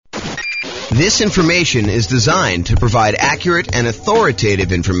This information is designed to provide accurate and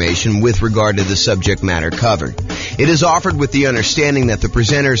authoritative information with regard to the subject matter covered. It is offered with the understanding that the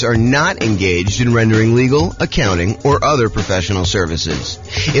presenters are not engaged in rendering legal, accounting, or other professional services.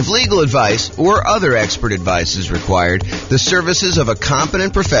 If legal advice or other expert advice is required, the services of a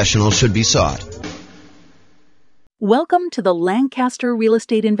competent professional should be sought. Welcome to the Lancaster Real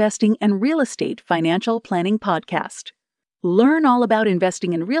Estate Investing and Real Estate Financial Planning Podcast. Learn all about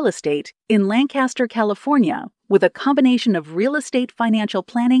investing in real estate in Lancaster, California, with a combination of real estate financial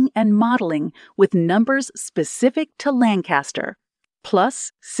planning and modeling with numbers specific to Lancaster,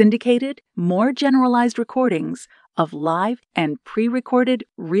 plus syndicated, more generalized recordings of live and pre-recorded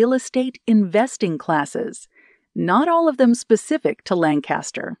real estate investing classes, not all of them specific to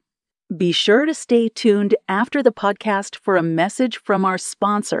Lancaster. Be sure to stay tuned after the podcast for a message from our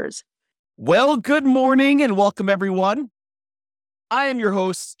sponsors. Well, good morning and welcome, everyone. I am your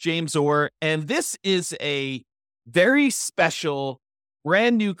host, James Orr, and this is a very special,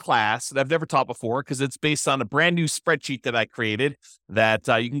 brand new class that I've never taught before because it's based on a brand new spreadsheet that I created that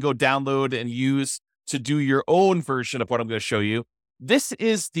you can go download and use to do your own version of what I'm going to show you. This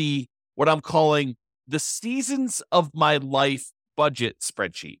is what I'm calling the Seasons of My Life budget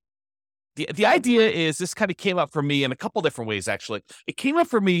spreadsheet. The idea is this kind of came up for me in a couple different ways, actually. It came up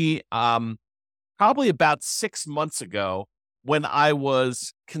for me probably about 6 months ago when I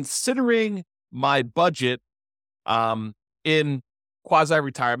was considering my budget in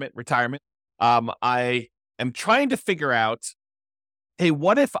quasi-retirement. I am trying to figure out, hey,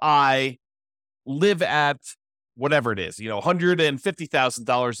 what if I live at whatever it is,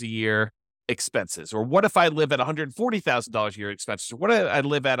 $150,000 a year expenses, or what if I live at $140,000 a year expenses, or what if I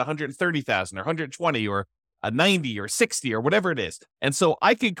live at $130,000 or 120 or a 90 or 60 or whatever it is. And so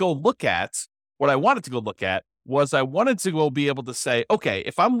I could go look at what I wanted to go look at was I wanted to go be able to say, okay,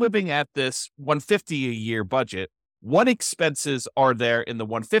 if I'm living at this $150 a year budget, what expenses are there in the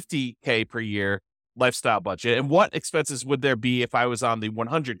 $150K per year lifestyle budget? And what expenses would there be if I was on the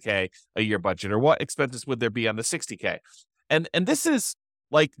 $100K a year budget? Or what expenses would there be on the $60K? And this is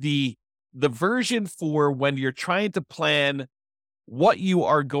like the version for when you're trying to plan what you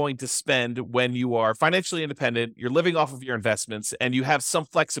are going to spend when you are financially independent, you're living off of your investments, and you have some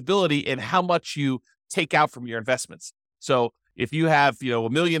flexibility in how much you take out from your investments. So if you have,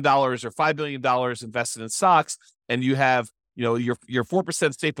 $1 million or $5 million invested in stocks, and you have, your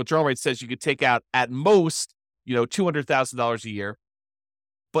 4% safe withdrawal rate says you could take out at most, $200,000 a year.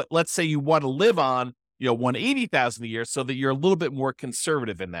 But let's say you want to live on, $180,000 a year so that you're a little bit more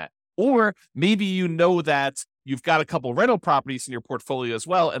conservative in that. Or maybe you know that you've got a couple rental properties in your portfolio as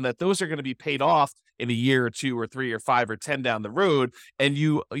well, and that those are going to be paid off in a year or 2 or 3 or 5 or 10 down the road. And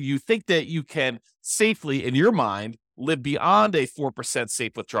you think that you can safely, in your mind, live beyond a 4%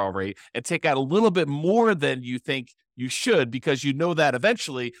 safe withdrawal rate and take out a little bit more than you think you should, because you know that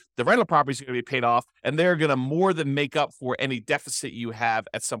eventually the rental properties are going to be paid off and they're going to more than make up for any deficit you have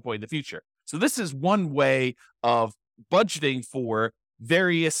at some point in the future. So this is one way of budgeting for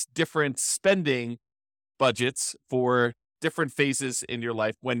various different spending budgets for different phases in your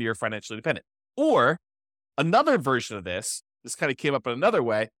life when you're financially independent. Or another version of this kind of came up in another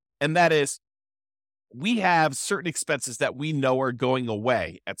way, and that is we have certain expenses that we know are going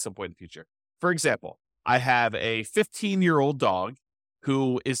away at some point in the future. For example, I have a 15-year-old dog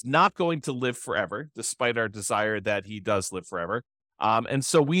who is not going to live forever, despite our desire that he does live forever. And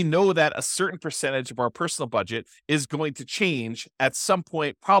so we know that a certain percentage of our personal budget is going to change at some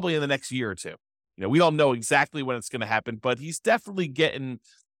point, probably in the next year or two. We don't know exactly when it's going to happen, but he's definitely getting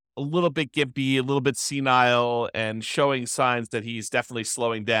a little bit gimpy, a little bit senile, and showing signs that he's definitely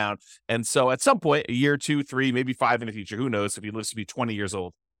slowing down. And so at some point, a year, 2, 3, maybe 5 in the future, who knows if he lives to be 20 years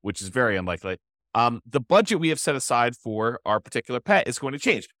old, which is very unlikely. The budget we have set aside for our particular pet is going to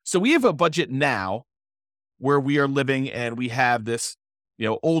change. So we have a budget now where we are living and we have this,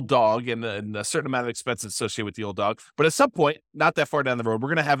 old dog and a certain amount of expenses associated with the old dog. But at some point, not that far down the road, we're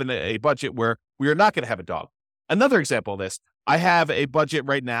going to have a budget where we are not going to have a dog. Another example of this, I have a budget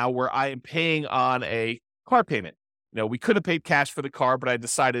right now where I am paying on a car payment. We could have paid cash for the car, but I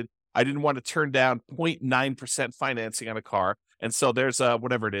decided I didn't want to turn down 0.9% financing on a car. And so there's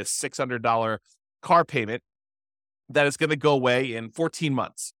whatever it is, $600 car payment that is going to go away in 14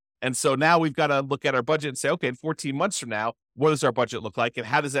 months. And so now we've got to look at our budget and say, okay, in 14 months from now, what does our budget look like? And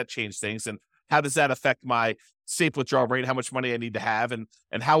how does that change things? And how does that affect my safe withdrawal rate? How much money I need to have? And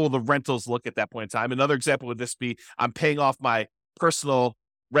how will the rentals look at that point in time? Another example would this be, I'm paying off my personal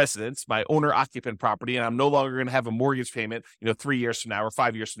residence, my owner occupant property, and I'm no longer going to have a mortgage payment, 3 years from now or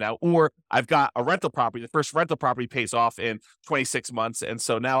 5 years from now. Or I've got a rental property. The first rental property pays off in 26 months. And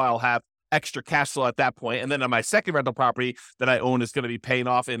so now I'll have extra cash flow at that point. And then on my second rental property that I own is going to be paying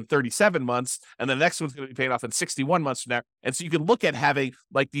off in 37 months. And the next one's going to be paying off in 61 months from now. And so you can look at having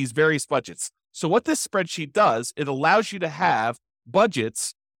like these various budgets. So what this spreadsheet does, it allows you to have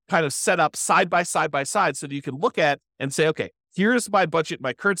budgets kind of set up side by side so that you can look at and say, okay, here's my budget,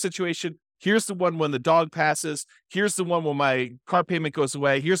 my current situation. Here's the one when the dog passes. Here's the one when my car payment goes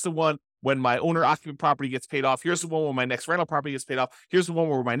away. Here's the one when my owner-occupant property gets paid off. Here's the one where my next rental property gets paid off. Here's the one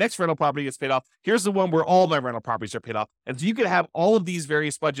where my next rental property gets paid off. Here's the one where all my rental properties are paid off. And so you can have all of these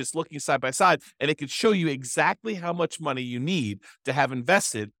various budgets looking side by side, and it can show you exactly how much money you need to have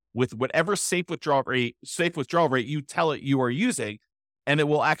invested with whatever safe withdrawal rate you tell it you are using. And it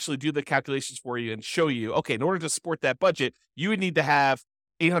will actually do the calculations for you and show you, okay, in order to support that budget, you would need to have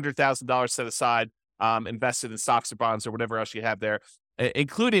 $800,000 set aside, invested in stocks or bonds or whatever else you have there,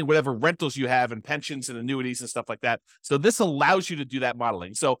 including whatever rentals you have and pensions and annuities and stuff like that. So this allows you to do that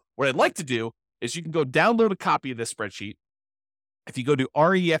modeling. So what I'd like to do is you can go download a copy of this spreadsheet. If you go to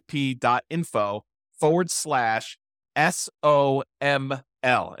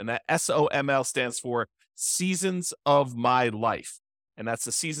refp.info/SOML, and that SOML stands for Seasons of My Life. And that's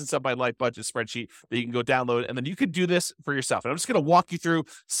the Seasons of My Life budget spreadsheet that you can go download. And then you can do this for yourself. And I'm just going to walk you through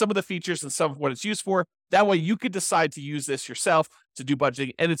some of the features and some of what it's used for. That way you could decide to use this yourself to do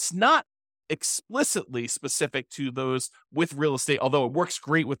budgeting. And it's not explicitly specific to those with real estate, although it works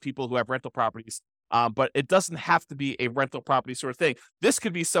great with people who have rental properties. But it doesn't have to be a rental property sort of thing. This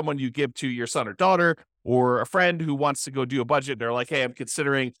could be someone you give to your son or daughter or a friend who wants to go do a budget. They're like, hey, I'm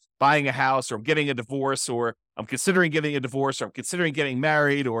considering buying a house, or I'm getting a divorce, or I'm considering getting a divorce, or I'm considering getting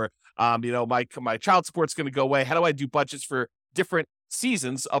married, or, my child support's going to go away. How do I do budgets for different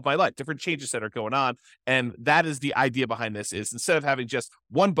seasons of my life, different changes that are going on? And that is the idea behind this, is instead of having just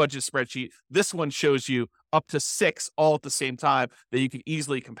one budget spreadsheet, this one shows you up to 6 all at the same time that you can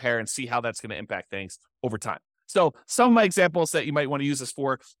easily compare and see how that's going to impact things over time. So some of my examples that you might want to use this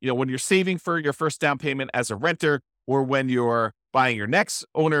for, when you're saving for your first down payment as a renter, or when you're buying your next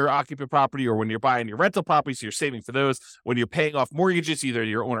owner-occupant property, or when you're buying your rental property, so you're saving for those. When you're paying off mortgages, either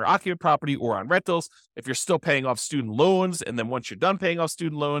your owner-occupant property or on rentals. If you're still paying off student loans, and then once you're done paying off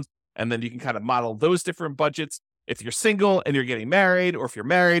student loans, and then you can kind of model those different budgets. If you're single and you're getting married, or if you're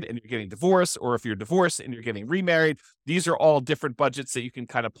married and you're getting divorced, or if you're divorced and you're getting remarried, these are all different budgets that you can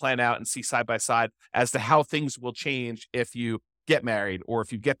kind of plan out and see side by side as to how things will change if you get married, or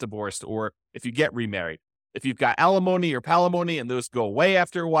if you get divorced, or if you get remarried. If you've got alimony or palimony and those go away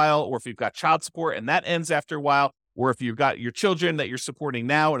after a while, or if you've got child support and that ends after a while, or if you've got your children that you're supporting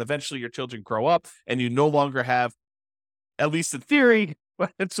now and eventually your children grow up and you no longer have, at least in theory,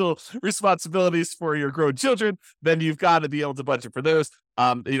 financial responsibilities for your grown children, then you've got to be able to budget for those.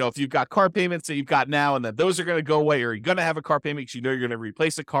 If you've got car payments that you've got now and that those are going to go away, or you're going to have a car payment because you're going to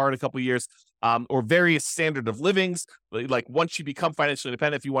replace a car in a couple of years, or various standard of livings, like once you become financially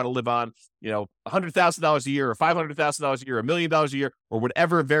independent, if you want to live on, $100,000 a year, or $500,000 a year, or $1 million a year, or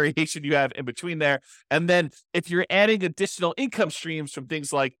whatever variation you have in between there. And then if you're adding additional income streams from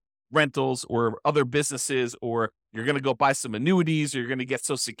things like rentals or other businesses, or you're going to go buy some annuities, or you're going to get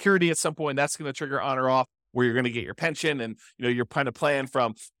Social Security at some point, that's going to trigger on or off, where you're going to get your pension. And, you're trying to plan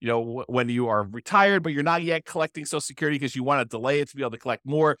from, when you are retired, but you're not yet collecting Social Security because you want to delay it to be able to collect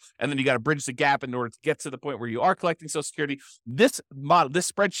more. And then you got to bridge the gap in order to get to the point where you are collecting Social Security. This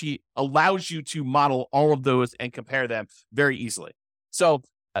spreadsheet allows you to model all of those and compare them very easily. So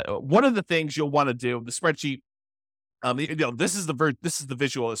one of the things you'll want to do, the spreadsheet, this is the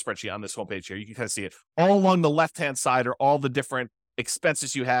visual of the spreadsheet on this homepage here. You can kind of see it all along the left-hand side are all the different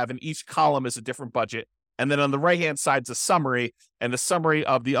expenses you have, and each column is a different budget. And then on the right-hand side is a summary, and the summary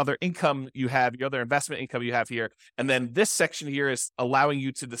of the other income you have, your other investment income you have here. And then this section here is allowing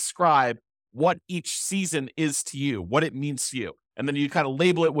you to describe what each season is to you, what it means to you. And then you kind of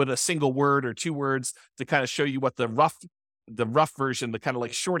label it with a single word or 2 words to kind of show you what the rough version, the kind of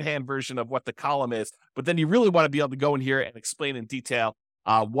like shorthand version of what the column is. But then you really want to be able to go in here and explain in detail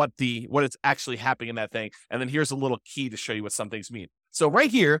what is actually happening in that thing. And then here's a little key to show you what some things mean. So right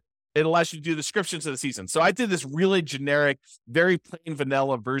here, it allows you to do descriptions of the season. So I did this really generic, very plain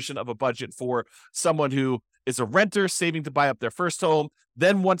vanilla version of a budget for someone who is a renter saving to buy up their first home.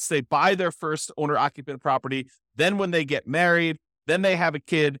 Then once they buy their first owner-occupant property, then when they get married, then they have a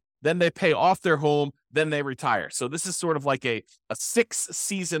kid, then they pay off their home, then they retire. So this is sort of like a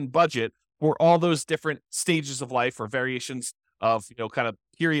 6-season budget for all those different stages of life or variations of, kind of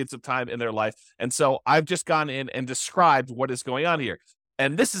periods of time in their life. And so I've just gone in and described what is going on here.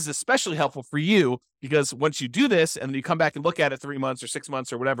 And this is especially helpful for you because once you do this and you come back and look at it 3 months or 6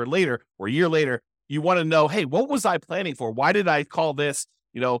 months or whatever later, or a year later, you want to know, hey, what was I planning for? Why did I call this,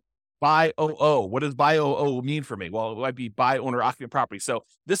 buy OO. What does buy OO mean for me? Well, it might be buy owner occupant property. So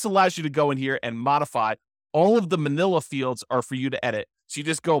this allows you to go in here and modify. All of the manila fields are for you to edit. So you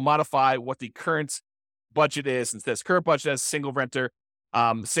just go modify what the current budget is. It says current budget as single renter,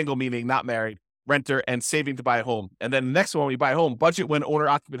 single meaning not married, renter, and saving to buy a home. And then the next one, we buy a home, budget when owner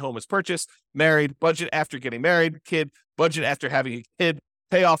occupant home is purchased, married, budget after getting married, kid, budget after having a kid,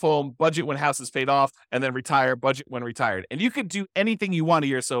 pay off home, budget when house is paid off, and then retire, budget when retired. And you can do anything you want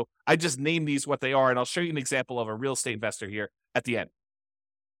here. So I just named these what they are, and I'll show you an example of a real estate investor here at the end.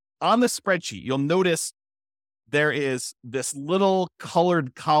 On the spreadsheet, you'll notice there is this little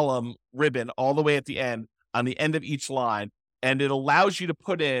colored column ribbon all the way at the end on the end of each line, and it allows you to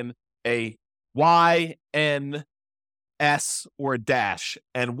put in a Y, N, S, or a dash.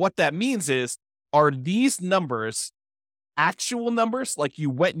 And what that means is, are these numbers actual numbers, like you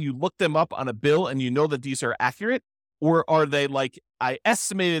went and you looked them up on a bill and you know that these are accurate? Or are they like, I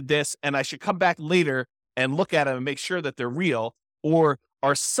estimated this and I should come back later and look at them and make sure that they're real? Or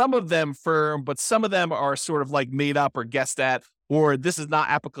are some of them firm, but some of them are sort of like made up or guessed at, or this is not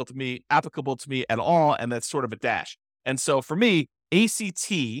applicable to me at all, and that's sort of a dash. And so for me,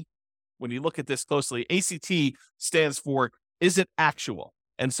 ACT, when you look at this closely, ACT stands for, is it actual?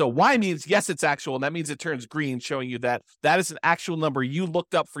 And so Y means, yes, it's actual, and that means it turns green, showing you that that is an actual number you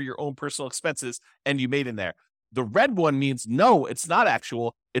looked up for your own personal expenses and you made in there. The red one means, no, it's not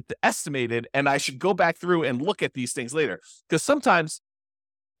actual, it's estimated, and I should go back through and look at these things later. Because sometimes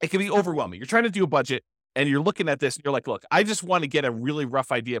it can be overwhelming. You're trying to do a budget, and you're looking at this, and you're like, look, I just want to get a really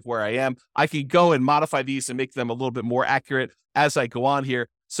rough idea of where I am. I can go and modify these and make them a little bit more accurate as I go on here.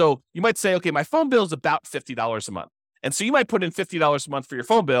 So you might say, okay, my phone bill is about $50 a month. And so you might put in $50 a month for your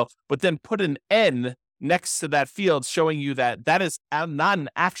phone bill, but then put an N next to that field showing you that that is not an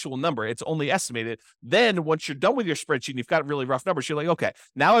actual number. It's only estimated. Then once you're done with your spreadsheet and you've got really rough numbers, you're like, okay,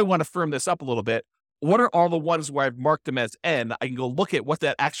 now I want to firm this up a little bit. What are all the ones where I've marked them as N? I can go look at what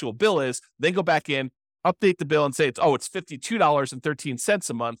that actual bill is, then go back in, update the bill and say, it's $52.13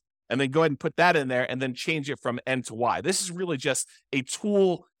 a month. And then go ahead and put that in there and then change it from N to Y. This is really just a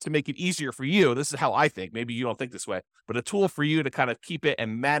tool to make it easier for you. This is how I think. Maybe you don't think this way, but a tool for you to kind of keep it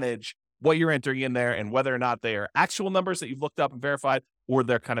and manage what you're entering in there and whether or not they are actual numbers that you've looked up and verified or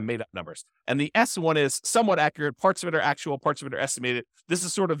they're kind of made up numbers. And the S one is somewhat accurate. Parts of it are actual, parts of it are estimated. This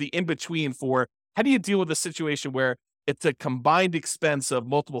is sort of the in-between for how do you deal with a situation where it's a combined expense of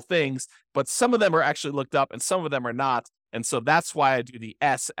multiple things, but some of them are actually looked up and some of them are not. And so that's why I do the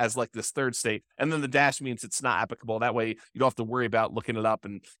S as like this third state. And then the dash means it's not applicable. That way you don't have to worry about looking it up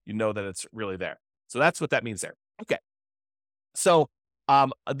and you know that it's really there. So that's what that means there. Okay. So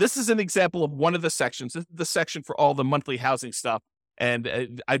this is an example of one of the sections. This is the section for all the monthly housing stuff.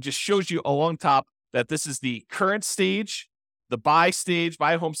 And I just showed you along top that this is the current stage, the buy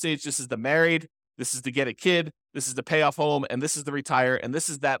home stage. This is the married. This is to get a kid. This is to pay off home. And this is the retire. And this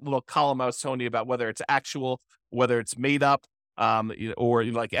is that little column I was telling you about, whether it's actual, whether it's made up, or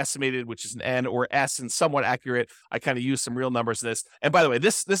like estimated, which is an N, or S and somewhat accurate. I kind of use some real numbers in this. And by the way,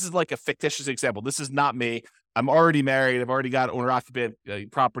 this is like a fictitious example. This is not me. I'm already married. I've already got owner-occupant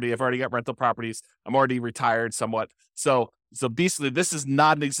property. I've already got rental properties. I'm already retired somewhat. So basically, this is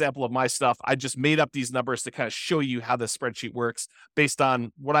not an example of my stuff. I just made up these numbers to kind of show you how this spreadsheet works based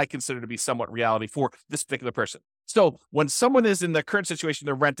on what I consider to be somewhat reality for this particular person. So when someone is in the current situation,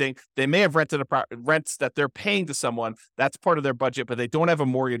 they're renting, they may have rented rents that they're paying to someone. That's part of their budget, but they don't have a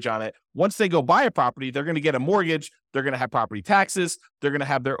mortgage on it. Once they go buy a property, they're going to get a mortgage. They're going to have property taxes. They're going to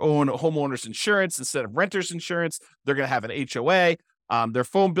have their own homeowner's insurance instead of renter's insurance. They're going to have an HOA. Their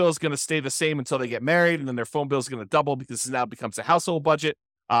phone bill is going to stay the same until they get married, and then their phone bill is going to double because it now becomes a household budget.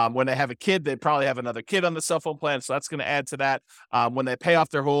 When they have a kid, they probably have another kid on the cell phone plan, so that's going to add to that. When they pay off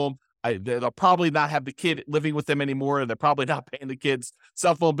their home, they'll probably not have the kid living with them anymore, and they're probably not paying the kid's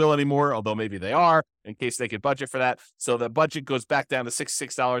cell phone bill anymore, although maybe they are, in case they could budget for that. So the budget goes back down to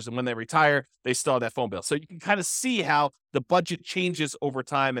 $66, and when they retire, they still have that phone bill. So you can kind of see how the budget changes over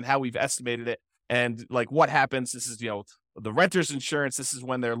time and how we've estimated it, and like what happens. This is, the renter's insurance. This is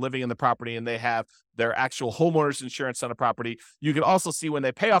when they're living in the property and they have their actual homeowner's insurance on the property. You can also see when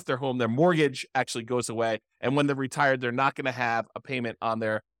they pay off their home, their mortgage actually goes away. And when they're retired, they're not going to have a payment on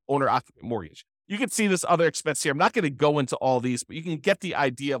their owner-occupant mortgage. You can see this other expense here. I'm not going to go into all these, but you can get the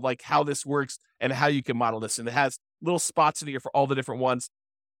idea of like how this works and how you can model this. And it has little spots in here for all the different ones.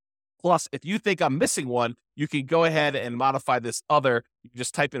 Plus, if you think I'm missing one, you can go ahead and modify this other. You can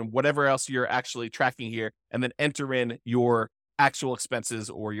just type in whatever else you're actually tracking here and then enter in your actual expenses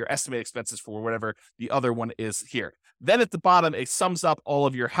or your estimated expenses for whatever the other one is here. Then at the bottom, it sums up all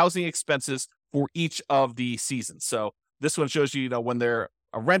of your housing expenses for each of the seasons. So this one shows you, when they're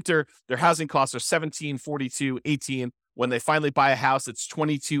a renter, their housing costs are 17, 42, 18. When they finally buy a house, it's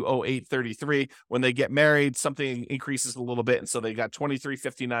 22, 08, 33. When they get married, something increases a little bit. And so they got 23,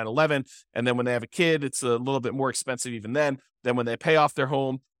 59, 11. And then when they have a kid, it's a little bit more expensive even then. Then when they pay off their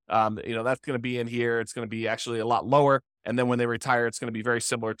home, that's going to be in here. It's going to be actually a lot lower. And then when they retire, it's going to be very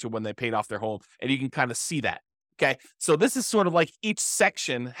similar to when they paid off their home. And you can kind of see that. Okay. So this is sort of like each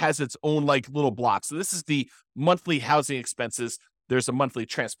section has its own like little block. So this is the monthly housing expenses. There's a monthly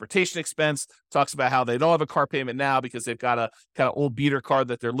transportation expense, talks about how they don't have a car payment now because they've got a kind of old beater car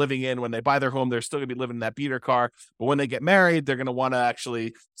that they're living in. When they buy their home, they're still going to be living in that beater car. But when they get married, they're going to want to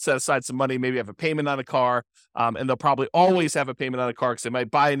actually set aside some money, maybe have a payment on a car. And they'll probably always have a payment on a car because they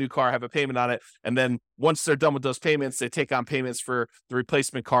might buy a new car, have a payment on it. And then once they're done with those payments, they take on payments for the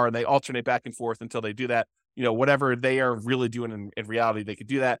replacement car and they alternate back and forth until they do that. Whatever they are really doing in reality, they could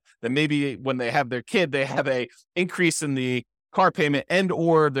do that. Then maybe when they have their kid, they have a increase in the car payment and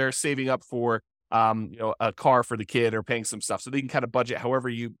or they're saving up for a car for the kid or paying some stuff. So they can kind of budget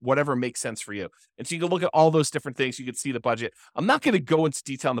whatever makes sense for you. And so you can look at all those different things. You can see the budget. I'm not going to go into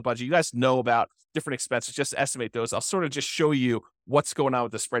detail on the budget. You guys know about different expenses, just estimate those. I'll sort of just show you what's going on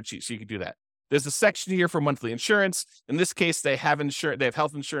with the spreadsheet so you can do that. There's a section here for monthly insurance. In this case, they have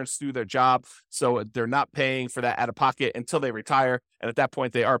health insurance through their job. So they're not paying for that out of pocket until they retire. And at that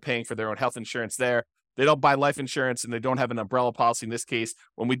point, they are paying for their own health insurance there. They don't buy life insurance and they don't have an umbrella policy in this case.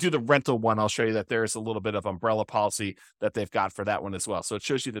 When we do the rental one, I'll show you that there's a little bit of umbrella policy that they've got for that one as well. So it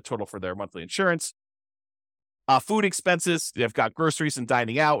shows you the total for their monthly insurance. Food expenses, they've got groceries and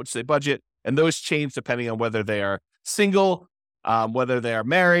dining out, which they budget. And those change depending on whether they are single, whether they are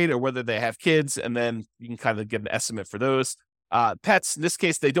married or whether they have kids. And then you can kind of get an estimate for those. Pets, in this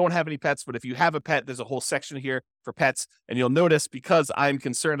case, they don't have any pets, but if you have a pet, there's a whole section here for pets. And you'll notice because I'm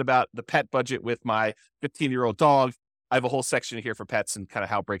concerned about the pet budget with my 15-year-old dog, I have a whole section here for pets and kind of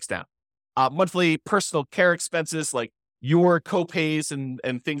how it breaks down. Monthly personal care expenses like your copays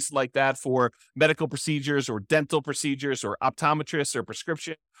and things like that for medical procedures or dental procedures or optometrists or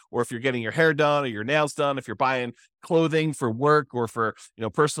prescription, or if you're getting your hair done or your nails done, if you're buying clothing for work or for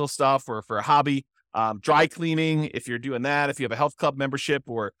personal stuff or for a hobby. Dry cleaning, if you're doing that, if you have a health club membership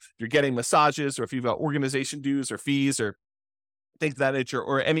or if you're getting massages or if you've got organization dues or fees or things of that nature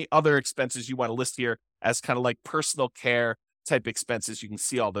or any other expenses you want to list here as kind of like personal care type expenses, you can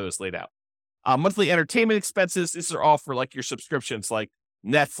see all those laid out. Monthly entertainment expenses, these are all for like your subscriptions like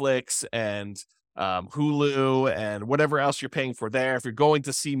Netflix and Hulu and whatever else you're paying for there. If you're going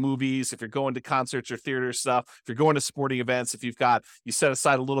to see movies, if you're going to concerts or theater stuff, if you're going to sporting events, if you set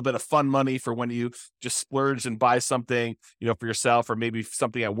aside a little bit of fun money for when you just splurge and buy something, for yourself or maybe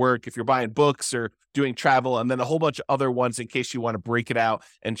something at work, if you're buying books or doing travel, and then a whole bunch of other ones in case you want to break it out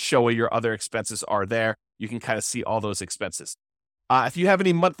and show where your other expenses are there. You can kind of see all those expenses. If you have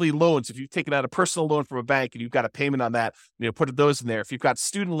any monthly loans, if you've taken out a personal loan from a bank and you've got a payment on that, put those in there. If you've got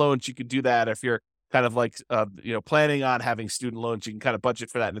student loans, you could do that. If you're kind of like, planning on having student loans, you can kind of budget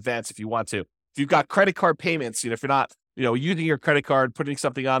for that in advance if you want to. If you've got credit card payments, if you're not, using your credit card, putting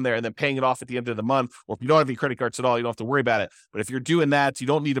something on there and then paying it off at the end of the month, or if you don't have any credit cards at all, you don't have to worry about it. But if you're doing that, you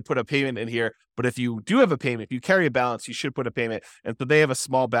don't need to put a payment in here. But if you do have a payment, if you carry a balance, you should put a payment. And so they have a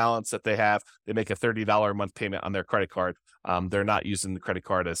small balance that they make a $30 a month payment on their credit card. They're not using the credit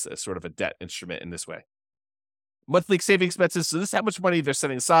card as sort of a debt instrument in this way. Monthly saving expenses. So this is how much money they're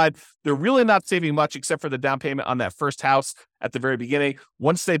setting aside. They're really not saving much except for the down payment on that first house at the very beginning.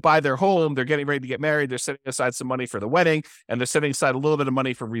 Once they buy their home, they're getting ready to get married. They're setting aside some money for the wedding, and they're setting aside a little bit of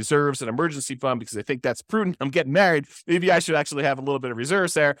money for reserves and emergency fund because they think that's prudent. I'm getting married. Maybe I should actually have a little bit of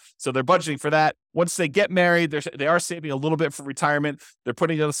reserves there. So they're budgeting for that. Once they get married, they are saving a little bit for retirement. They're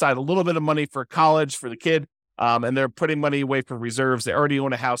putting aside a little bit of money for college for the kid. And they're putting money away for reserves. They already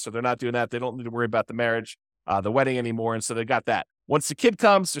own a house, so they're not doing that. They don't need to worry about the marriage, the wedding anymore. And so they got that. Once the kid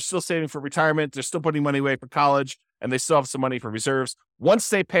comes, they're still saving for retirement. They're still putting money away for college, and they still have some money for reserves. Once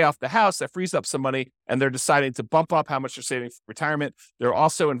they pay off the house, that frees up some money, and they're deciding to bump up how much they're saving for retirement. They're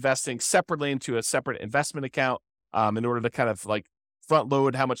also investing separately into a separate investment account in order to kind of like front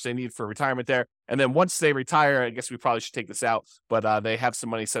load how much they need for retirement there. And then once they retire, I guess we probably should take this out, but they have some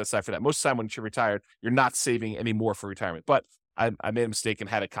money set aside for that. Most of the time when you're retired, you're not saving any more for retirement. But I made a mistake and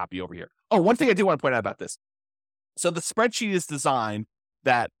had a copy over here. Oh, one thing I do want to point out about this. So the spreadsheet is designed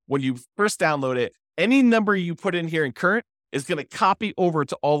that when you first download it, any number you put in here in current is going to copy over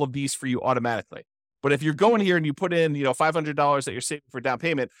to all of these for you automatically. But if you're going here and you put in, $500 that you're saving for down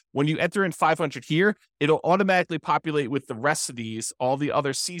payment, when you enter in 500 here, it'll automatically populate with the rest of these, all the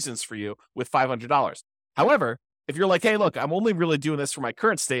other seasons for you with $500. However, If you're like, hey, look, I'm only really doing this for my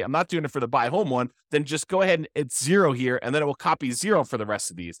current state, I'm not doing it for the buy home one, then just go ahead and it's 0 here, and then it will copy 0 for the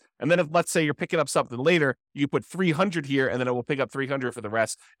rest of these. And then if, let's say you're picking up something later, you put 300 here, and then it will pick up 300 for the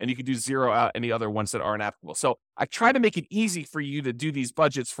rest, and you can do 0 out any other ones that aren't applicable. So I try to make it easy for you to do these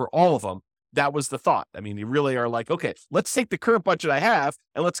budgets for all of them. That was the thought. I mean, you really are like, okay, let's take the current budget I have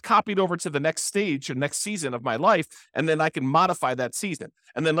and let's copy it over to the next stage or next season of my life. And then I can modify that season.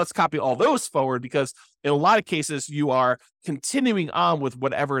 And then let's copy all those forward, because in a lot of cases, you are continuing on with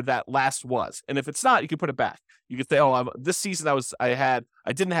whatever that last was. And if it's not, you can put it back. You could say, oh, this season I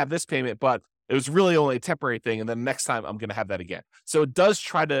didn't have this payment, but it was really only a temporary thing. And then next time I'm going to have that again. So it does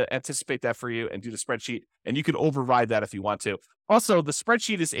try to anticipate that for you and do the spreadsheet, and you can override that if you want to. Also, the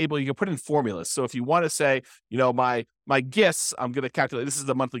spreadsheet is able, you can put in formulas. So if you want to say, my gifts, I'm going to calculate, this is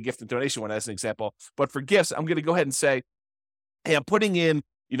the monthly gift and donation one as an example, but for gifts, I'm going to go ahead and say, hey, I'm putting in,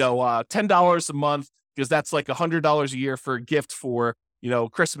 $10 a month, because that's like $100 a year for a gift for,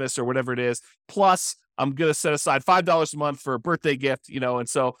 Christmas or whatever it is. Plus, I'm going to set aside $5 a month for a birthday gift, and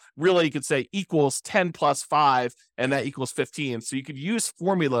so really you could say equals 10 plus 5, and that equals 15. So you could use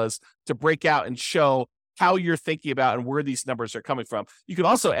formulas to break out and show how you're thinking about and where these numbers are coming from. You can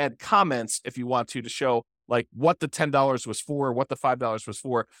also add comments if you want to show like what the $10 was for, what the $5 was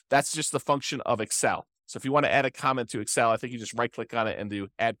for. That's just the function of Excel. So if you want to add a comment to Excel, I think you just right click on it and do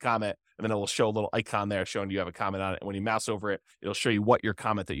add comment, and then it will show a little icon there showing you have a comment on it. And when you mouse over it, it'll show you what your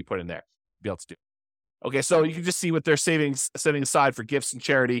comment that you put in there be able to do. Okay, so you can just see what they're setting aside for gifts and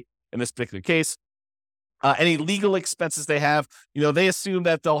charity in this particular case. Any legal expenses they have, they assume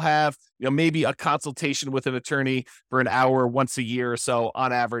that they'll have, maybe a consultation with an attorney for an hour once a year or so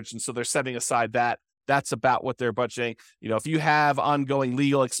on average. And so they're setting aside that. That's about what they're budgeting. If you have ongoing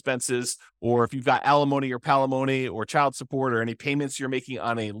legal expenses, or if you've got alimony or palimony or child support, or any payments you're making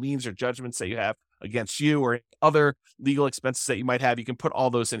on any liens or judgments that you have against you, or other legal expenses that you might have, you can put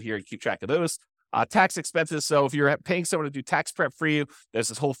all those in here and keep track of those. Tax expenses. So if you're paying someone to do tax prep for you, there's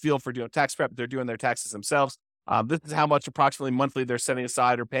this whole field for doing tax prep. They're doing their taxes themselves. This is how much approximately monthly they're setting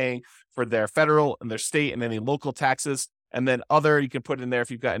aside or paying for their federal and their state and any local taxes. And then other, you can put in there if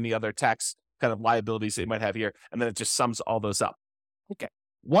you've got any other tax kind of liabilities that you might have here. And then it just sums all those up. Okay.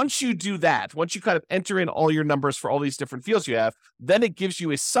 Once you do that, once you kind of enter in all your numbers for all these different fields you have, then it gives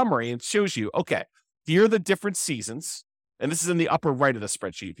you a summary and shows you, okay, here are the different seasons. And this is in the upper right of the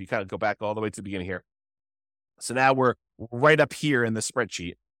spreadsheet. If you kind of go back all the way to the beginning here. So now we're right up here in the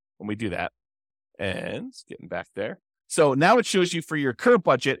spreadsheet when we do that. And it's getting back there. So now it shows you for your current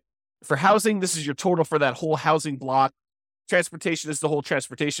budget. For housing, this is your total for that whole housing block. Transportation is the whole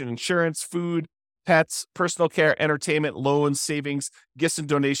transportation, insurance, food, pets, personal care, entertainment, loans, savings, gifts and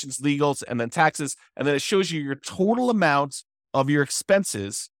donations, legals, and then taxes. And then it shows you your total amount of your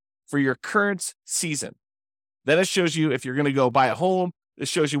expenses for your current season. Then it shows you if you're going to go buy a home, it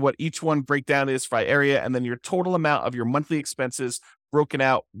shows you what each one breakdown is by area, and then your total amount of your monthly expenses broken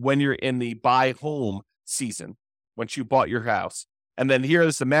out when you're in the buy home season, once you bought your house. And then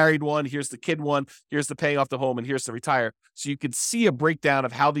here's the married one, here's the kid one, here's the paying off the home, and here's the retire. So you can see a breakdown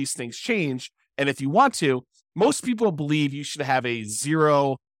of how these things change. And if you want to, most people believe you should have a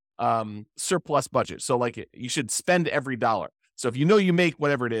 0 surplus budget. So like you should spend every dollar. So if you make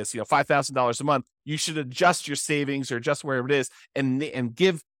whatever it is, $5,000 a month, you should adjust your savings or adjust wherever it is and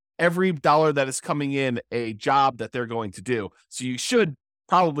give every dollar that is coming in a job that they're going to do. So you should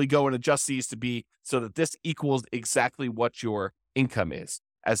probably go and adjust these to be so that this equals exactly what your income is,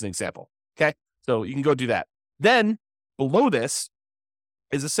 as an example. Okay. So you can go do that. Then below this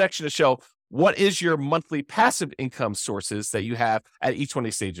is a section to show what is your monthly passive income sources that you have at each one of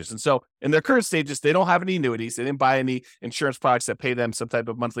these stages. And so in their current stages, they don't have any annuities. They didn't buy any insurance products that pay them some type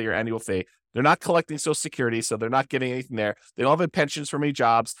of monthly or annual fee. They're not collecting Social Security, so they're not getting anything there. They don't have any pensions from any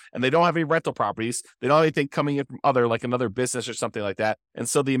jobs, and they don't have any rental properties. They don't have anything coming in from like another business or something like that. And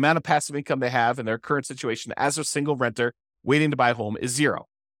so the amount of passive income they have in their current situation as a single renter waiting to buy a home is 0.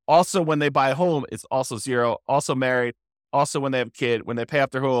 Also, when they buy a home, it's also 0. Also married. Also, when they have a kid, when they pay off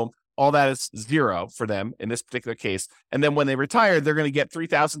their home, all that is 0 for them in this particular case. And then when they retire, they're going to get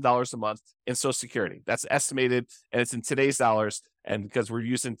 $3,000 a month in Social Security. That's estimated, and it's in today's dollars. And because we're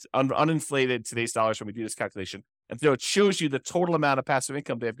using uninflated today's dollars when we do this calculation. And so it shows you the total amount of passive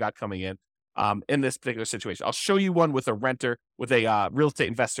income they've got coming in this particular situation. I'll show you one with a renter, with a real estate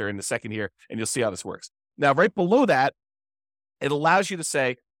investor in a second here, and you'll see how this works. Now, right below that, it allows you to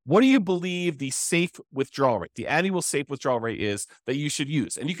say, what do you believe the safe withdrawal rate, the annual safe withdrawal rate is that you should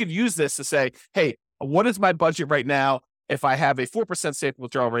use? And you could use this to say, hey, what is my budget right now? if I have a 4% safe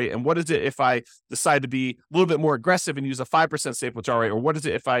withdrawal rate? And what is it if I decide to be a little bit more aggressive and use a 5% safe withdrawal rate? Or what is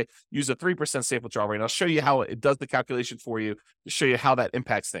it if I use a 3% safe withdrawal rate? And I'll show you how it does the calculation for you to show you how that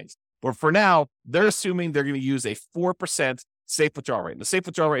impacts things. But for now, they're assuming they're going to use a 4% safe withdrawal rate. And the safe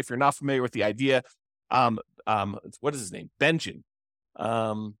withdrawal rate, if you're not familiar with the idea, what is his name? Benjamin.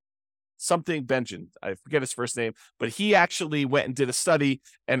 Something Benjamin. I forget his first name, but he actually went and did a study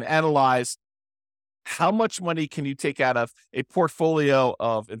and analyzed how much money can you take out of a portfolio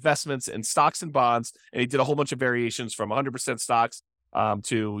of investments in stocks and bonds. And he did a whole bunch of variations from 100% stocks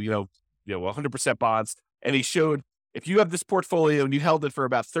to 100% bonds. And he showed if you have this portfolio and you held it for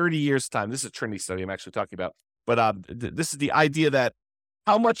about 30 years time, this is a Trinity study I'm actually talking about, but this is the idea that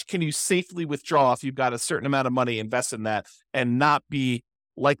how much can you safely withdraw if you've got a certain amount of money invested in that and not be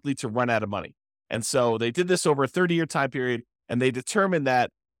likely to run out of money. And so they did this over a 30-year time period, and they determined that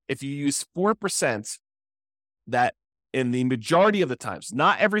if you use 4%, that in the majority of the times,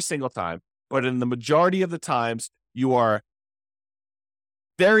 not every single time, but in the majority of the times, you are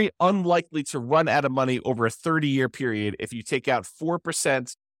very unlikely to run out of money over a 30-year period if you take out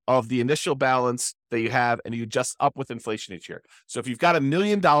 4% of the initial balance that you have and you adjust up with inflation each year. So if you've got $1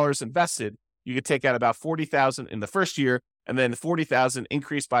 million invested, you could take out about $40,000 in the first year, and then $40,000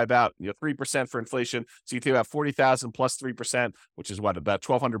 increased by about 3% for inflation. So you take about $40,000 plus 3%, which is what, about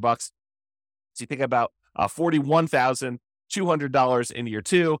 $1,200. So you think about $41,200 in year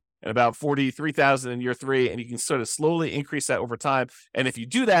 2 and about $43,000 in year 3, and you can sort of slowly increase that over time. And if you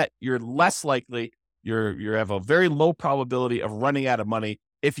do that, you're less likely, you have a very low probability of running out of money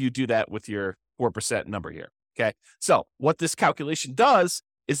if you do that with your 4% number here. Okay. So what this calculation does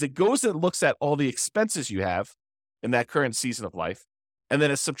is it goes and looks at all the expenses you have in that current season of life. And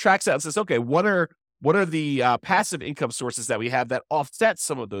then it subtracts out and says, okay, what are the passive income sources that we have that offset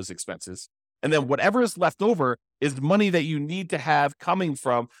some of those expenses? And then whatever is left over is money that you need to have coming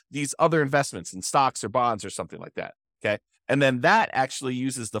from these other investments in stocks or bonds or something like that. Okay. And then that actually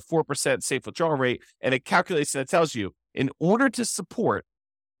uses the 4% safe withdrawal rate, and it calculates and it tells you in order to support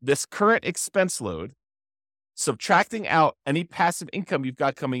this current expense load, subtracting out any passive income you've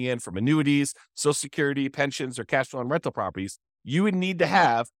got coming in from annuities, Social Security, pensions, or cash flow on rental properties, you would need to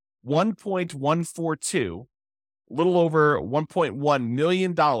have $1.142, a little over $1.1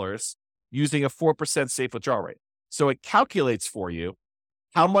 million using a 4% safe withdrawal rate. So it calculates for you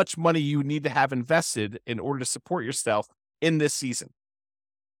how much money you need to have invested in order to support yourself in this season.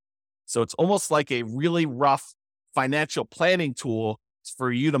 So it's almost like a really rough financial planning tool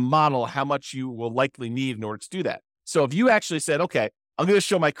for you to model how much you will likely need in order to do that. So if you actually said, okay, I'm going to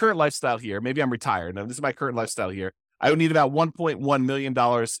show my current lifestyle here. Maybe I'm retired. Now, this is my current lifestyle here. I would need about $1.1 million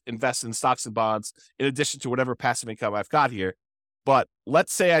invested in stocks and bonds in addition to whatever passive income I've got here. But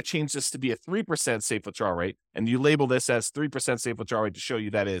let's say I change this to be a 3% safe withdrawal rate, and you label this as 3% safe withdrawal rate to show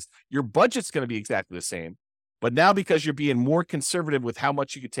you that is. Your budget's going to be exactly the same. But now because you're being more conservative with how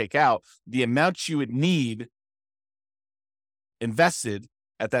much you could take out, the amount you would need invested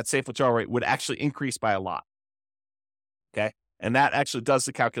at that safe withdrawal rate would actually increase by a lot. Okay. And that actually does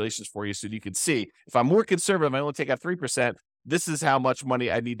the calculations for you. So you can see if I'm more conservative, I only take out 3%, this is how much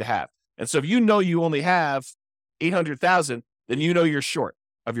money I need to have. And so if you know you only have 800,000, then you know you're short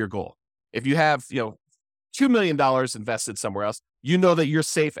of your goal. If you have, $2 million invested somewhere else, you know that you're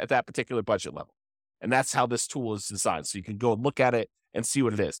safe at that particular budget level. And that's how this tool is designed. So you can go and look at it and see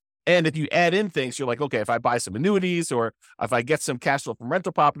what it is. And if you add in things, you're like, okay, if I buy some annuities or if I get some cash flow from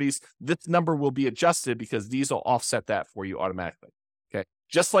rental properties, this number will be adjusted because these will offset that for you automatically. Okay.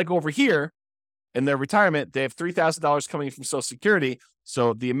 Just like over here in their retirement, they have $3,000 coming from Social Security.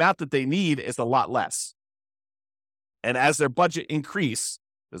 So the amount that they need is a lot less. And as their budget increase,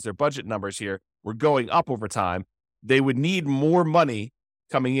 as their budget numbers here were going up over time, they would need more money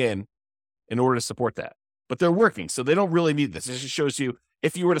coming in order to support that. But they're working, so they don't really need this. It just shows you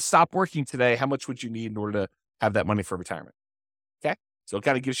if you were to stop working today, how much would you need in order to have that money for retirement? Okay, so it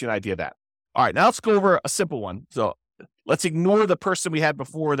kind of gives you an idea of that. All right, now let's go over a simple one. So let's ignore the person we had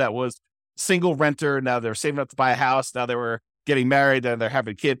before that was single renter. Now they're saving up to buy a house. Now they were getting married and they're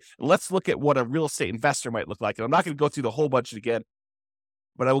having a kid. Let's look at what a real estate investor might look like. And I'm not going to go through the whole budget again,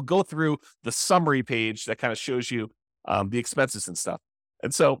 but I will go through the summary page that kind of shows you the expenses and stuff.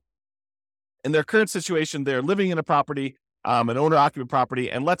 And so in their current situation, they're living in a property, an owner-occupant property,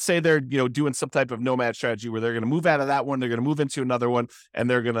 and let's say they're doing some type of nomad strategy where they're going to move out of that one, they're going to move into another one, and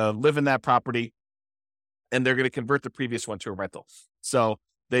they're going to live in that property, and they're going to convert the previous one to a rental. So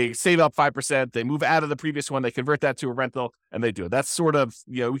They save up 5%, they move out of the previous one, they convert that to a rental, and they do it. That's sort of,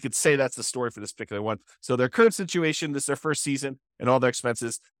 we could say that's the story for this particular one. So their current situation, this is their first season and all their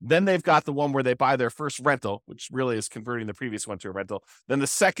expenses. Then they've got the one where they buy their first rental, which really is converting the previous one to a rental. Then the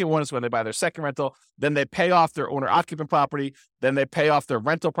second one is when they buy their second rental. Then they pay off their owner-occupant property. Then they pay off their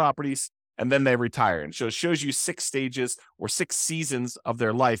rental properties. And then they retire. And so it shows you 6 stages or 6 seasons of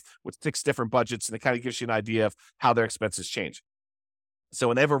their life with 6 different budgets. And it kind of gives you an idea of how their expenses change. So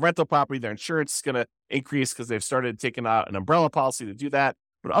when they have a rental property, their insurance is going to increase because they've started taking out an umbrella policy to do that.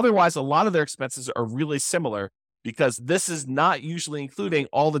 But otherwise, a lot of their expenses are really similar because this is not usually including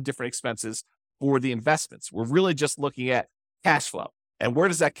all the different expenses for the investments. We're really just looking at cash flow. And where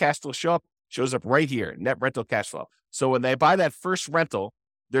does that cash flow show up? It shows up right here, net rental cash flow. So when they buy that first rental,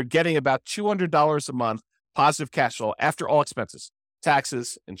 they're getting about $200 a month positive cash flow after all expenses,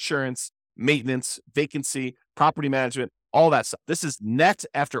 taxes, insurance, maintenance, vacancy, property management, all that stuff. This is net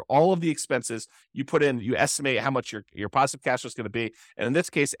after all of the expenses you put in. You estimate how much your positive cash flow is going to be. And in this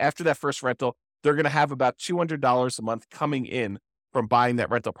case, after that first rental, they're going to have about $200 a month coming in from buying that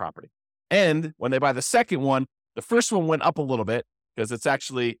rental property. And when they buy the second one, the first one went up a little bit because it's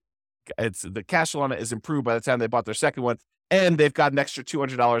the cash flow on it is improved by the time they bought their second one. And they've got an extra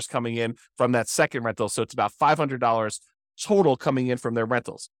 $200 coming in from that second rental. So it's about $500 total coming in from their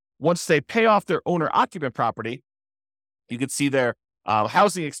rentals. Once they pay off their owner-occupant property, you can see their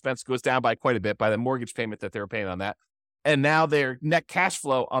housing expense goes down by quite a bit by the mortgage payment that they were paying on that. And now their net cash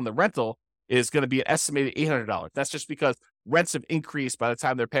flow on the rental is going to be an estimated $800. That's just because rents have increased by the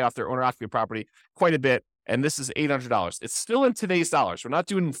time they pay off their owner-occupant property quite a bit. And this is $800. It's still in today's dollars. We're not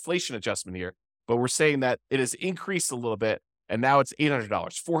doing inflation adjustment here, but we're saying that it has increased a little bit. And now it's $800,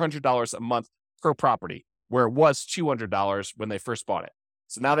 $400 a month per property, where it was $200 when they first bought it.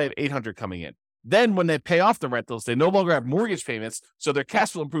 So now they have $800 coming in. Then when they pay off the rentals, they no longer have mortgage payments. So their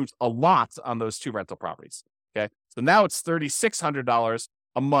cash flow improves a lot on those 2 rental properties. Okay. So now it's $3,600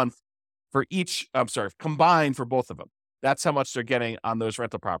 a month for each, combined for both of them. That's how much they're getting on those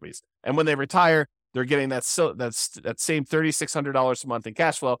rental properties. And when they retire, they're getting that same $3,600 a month in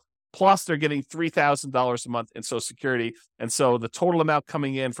cash flow, plus they're getting $3,000 a month in Social Security. And so the total amount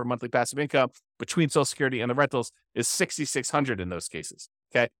coming in for monthly passive income between Social Security and the rentals is $6,600 in those cases.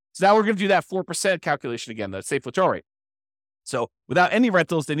 Okay. So now we're going to do that 4% calculation again, the safe withdrawal rate. So without any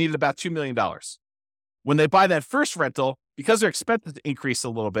rentals, they needed about $2 million. When they buy that first rental, because their expenses increase a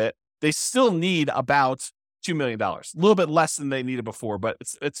little bit, they still need about $2 million, a little bit less than they needed before, but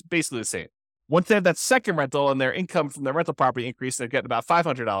it's basically the same. Once they have that second rental and their income from their rental property increase, they're getting about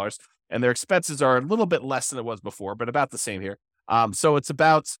 $500, and their expenses are a little bit less than it was before, but about the same here. So it's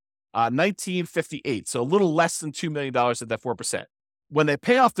about $1,958, so a little less than $2 million at that 4%. When they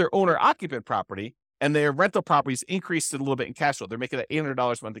pay off their owner-occupant property and their rental properties increased a little bit in cash flow, they're making that $800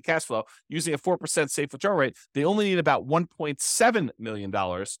 a month in cash flow using a 4% safe withdrawal rate. They only need about $1.7 million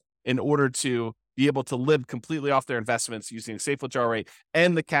in order to be able to live completely off their investments using a safe withdrawal rate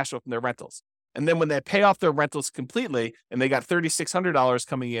and the cash flow from their rentals. And then when they pay off their rentals completely and they got $3,600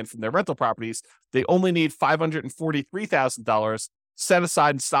 coming in from their rental properties, they only need $543,000 set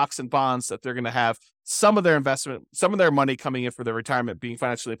aside in stocks and bonds that they're going to have some of their investment, some of their money coming in for their retirement, being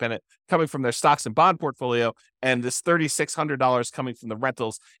financially independent, coming from their stocks and bond portfolio, and this $3,600 coming from the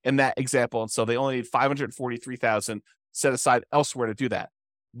rentals in that example. And so they only need $543,000 set aside elsewhere to do that.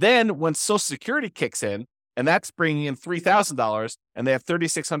 Then when Social Security kicks in, and that's bringing in $3,000, and they have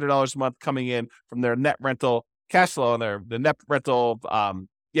 $3,600 a month coming in from their net rental cash flow on the net rental,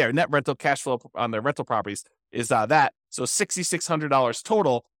 net rental cash flow on their rental properties is that. So $6,600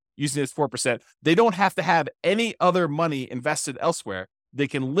 total using this 4%. They don't have to have any other money invested elsewhere. They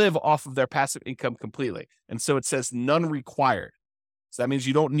can live off of their passive income completely. And so it says none required. So that means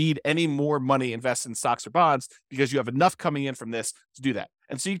you don't need any more money invested in stocks or bonds because you have enough coming in from this to do that.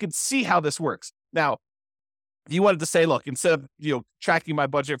 And so you can see how this works. Now, if you wanted to say, look, instead of tracking my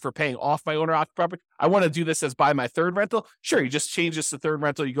budget for paying off my owner-occupied property, I want to do this as buy my third rental. Sure, you just change this to third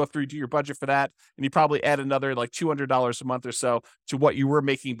rental. You go through, do your budget for that, and you probably add another like $200 a month or so to what you were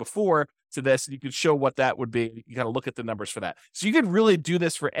making before to this, and you could show what that would be. You got to look at the numbers for that. So you could really do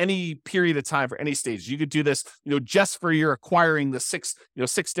this for any period of time, for any stage. You could do this, just for your acquiring the six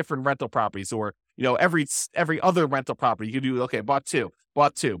different rental properties, or every other rental property. You could do, okay, bought two,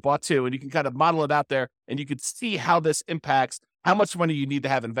 and you can kind of model it out there, and you could see how this impacts how much money you need to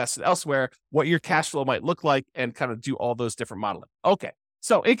have invested elsewhere, what your cash flow might look like, and kind of do all those different modeling. Okay,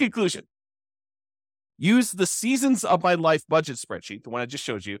 so in conclusion, use the Seasons of My Life budget spreadsheet, the one I just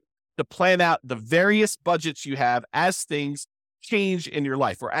showed you, to plan out the various budgets you have as things change in your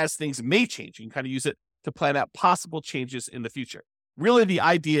life, or as things may change. You can kind of use it to plan out possible changes in the future. really the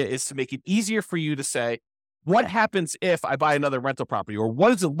idea is to make it easier for you to say, what happens if I buy another rental property? Or what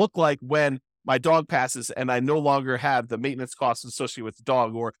does it look like when my dog passes and I no longer have the maintenance costs associated with the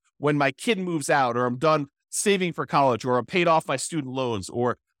dog? Or when my kid moves out, or I'm done saving for college, or I'm paid off my student loans,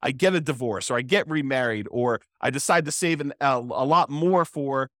 or I get a divorce, or I get remarried, or I decide to save a lot more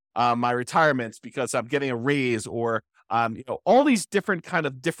for my retirement because I'm getting a raise, or all these different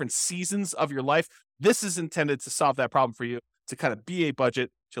seasons of your life. This is intended to solve that problem for you, to kind of be a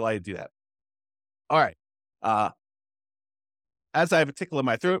budget to allow you to do that. All right. As I have a tickle in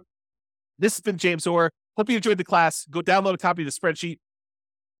my throat, this has been James Orr. Hope you enjoyed the class. Go download a copy of the spreadsheet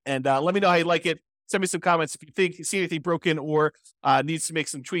and let me know how you like it. Send me some comments if you see anything broken or needs to make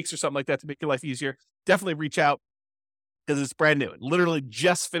some tweaks or something like that to make your life easier. Definitely reach out because it's brand new. Literally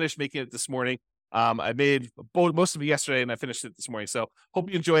just finished making it this morning. I made most of it yesterday and I finished it this morning. So hope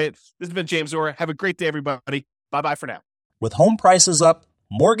you enjoy it. This has been James Orr. Have a great day, everybody. Bye-bye for now. With home prices up,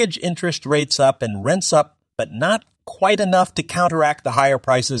 mortgage interest rates up, and rents up, but not quite enough to counteract the higher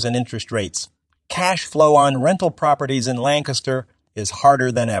prices and interest rates, cash flow on rental properties in Lancaster is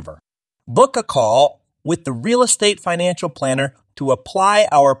harder than ever. Book a call with the Real Estate Financial Planner to apply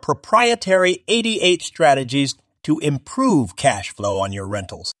our proprietary 88 strategies to improve cash flow on your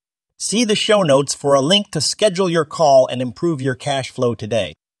rentals. See the show notes for a link to schedule your call and improve your cash flow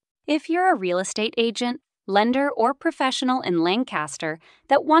today. If you're a real estate agent, lender, or professional in Lancaster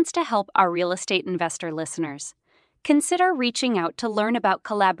that wants to help our real estate investor listeners, consider reaching out to learn about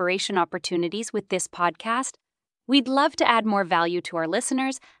collaboration opportunities with this podcast. We'd love to add more value to our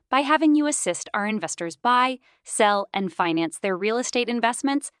listeners by having you assist our investors buy, sell, and finance their real estate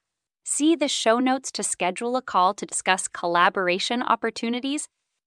investments. See the show notes to schedule a call to discuss collaboration opportunities